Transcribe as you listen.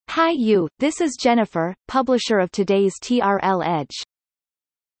Hi this is Jennifer, publisher of today's TRL Edge.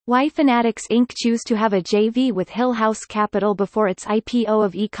 Why Fanatics Inc. choose to have a JV with HillHouse Capital before its IPO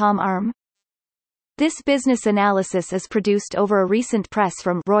of E-com arm? This business analysis is produced over a recent press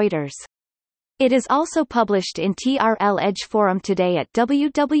from Reuters. It is also published in TRL Edge forum today at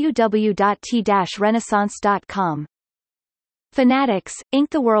www.t-renaissance.com. Fanatics, Inc.,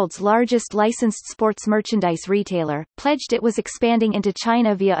 the world's largest licensed sports merchandise retailer, pledged it was expanding into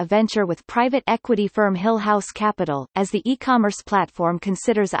China via a venture with private equity firm HillHouse Capital, as the e-commerce platform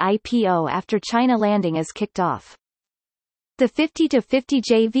considers a IPO after China landing is kicked off. The 50-50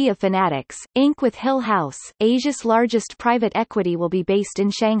 JV of Fanatics, Inc. with HillHouse, Asia's largest private equity, will be based in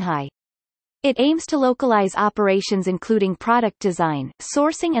Shanghai. It aims to localize operations including product design,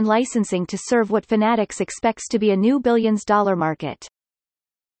 sourcing and licensing to serve what Fanatics expects to be a new billions-dollar market.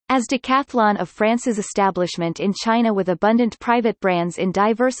 As Decathlon of France's establishment in China with abundant private brands in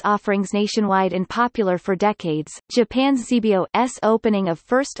diverse offerings nationwide and popular for decades, Japan's Zebio's opening of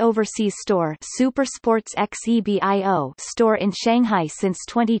first overseas store Super Sports Xebio store in Shanghai since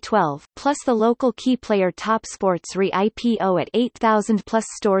 2012, plus the local key player Topsports re-IPO at 8,000-plus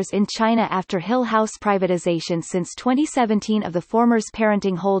stores in China after HillHouse privatization since 2017 of the former's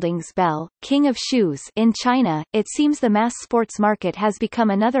parenting holdings Bell, King of Shoes in China, it seems the mass sports market has become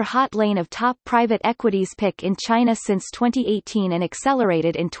another hot lane of top private equities pick in China since 2018 and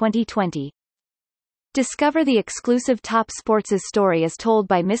accelerated in 2020. Discover the exclusive Top Sports' story as told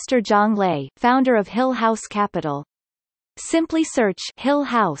by Mr. Zhang Lei, founder of HillHouse Capital. Simply search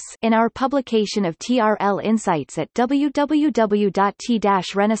HillHouse in our publication of TRL Insights at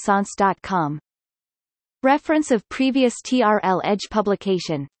www.t-renaissance.com. Reference of previous TRL Edge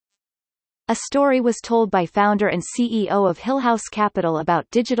publication. A story was told by founder and CEO of HillHouse Capital about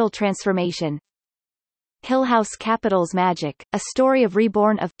digital transformation. HillHouse Capital's Magic, a story of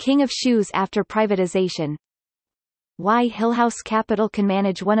reborn of King of Shoes after privatization. Why HillHouse Capital can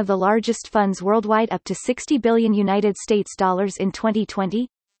manage one of the largest funds worldwide up to $60 billion in 2020.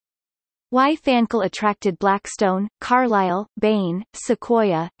 Why Fancal attracted Blackstone, Carlyle, Bain,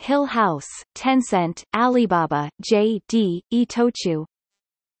 Sequoia, HillHouse, Tencent, Alibaba, J.D., Itochu.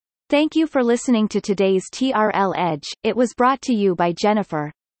 Thank you for listening to today's TRL Edge. It was brought to you by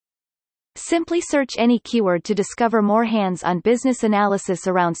Jennifer. Simply search any keyword to discover more hands-on business analysis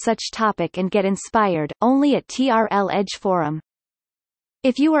around such topic and get inspired, only at TRL Edge Forum.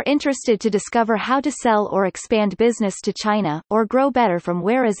 If you are interested to discover how to sell or expand business to China, or grow better from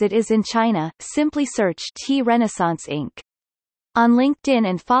whereas it is in China, simply search T-Renaissance Inc. on LinkedIn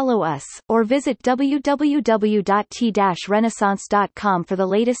and follow us, or visit www.t-renaissance.com for the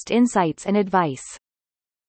latest insights and advice.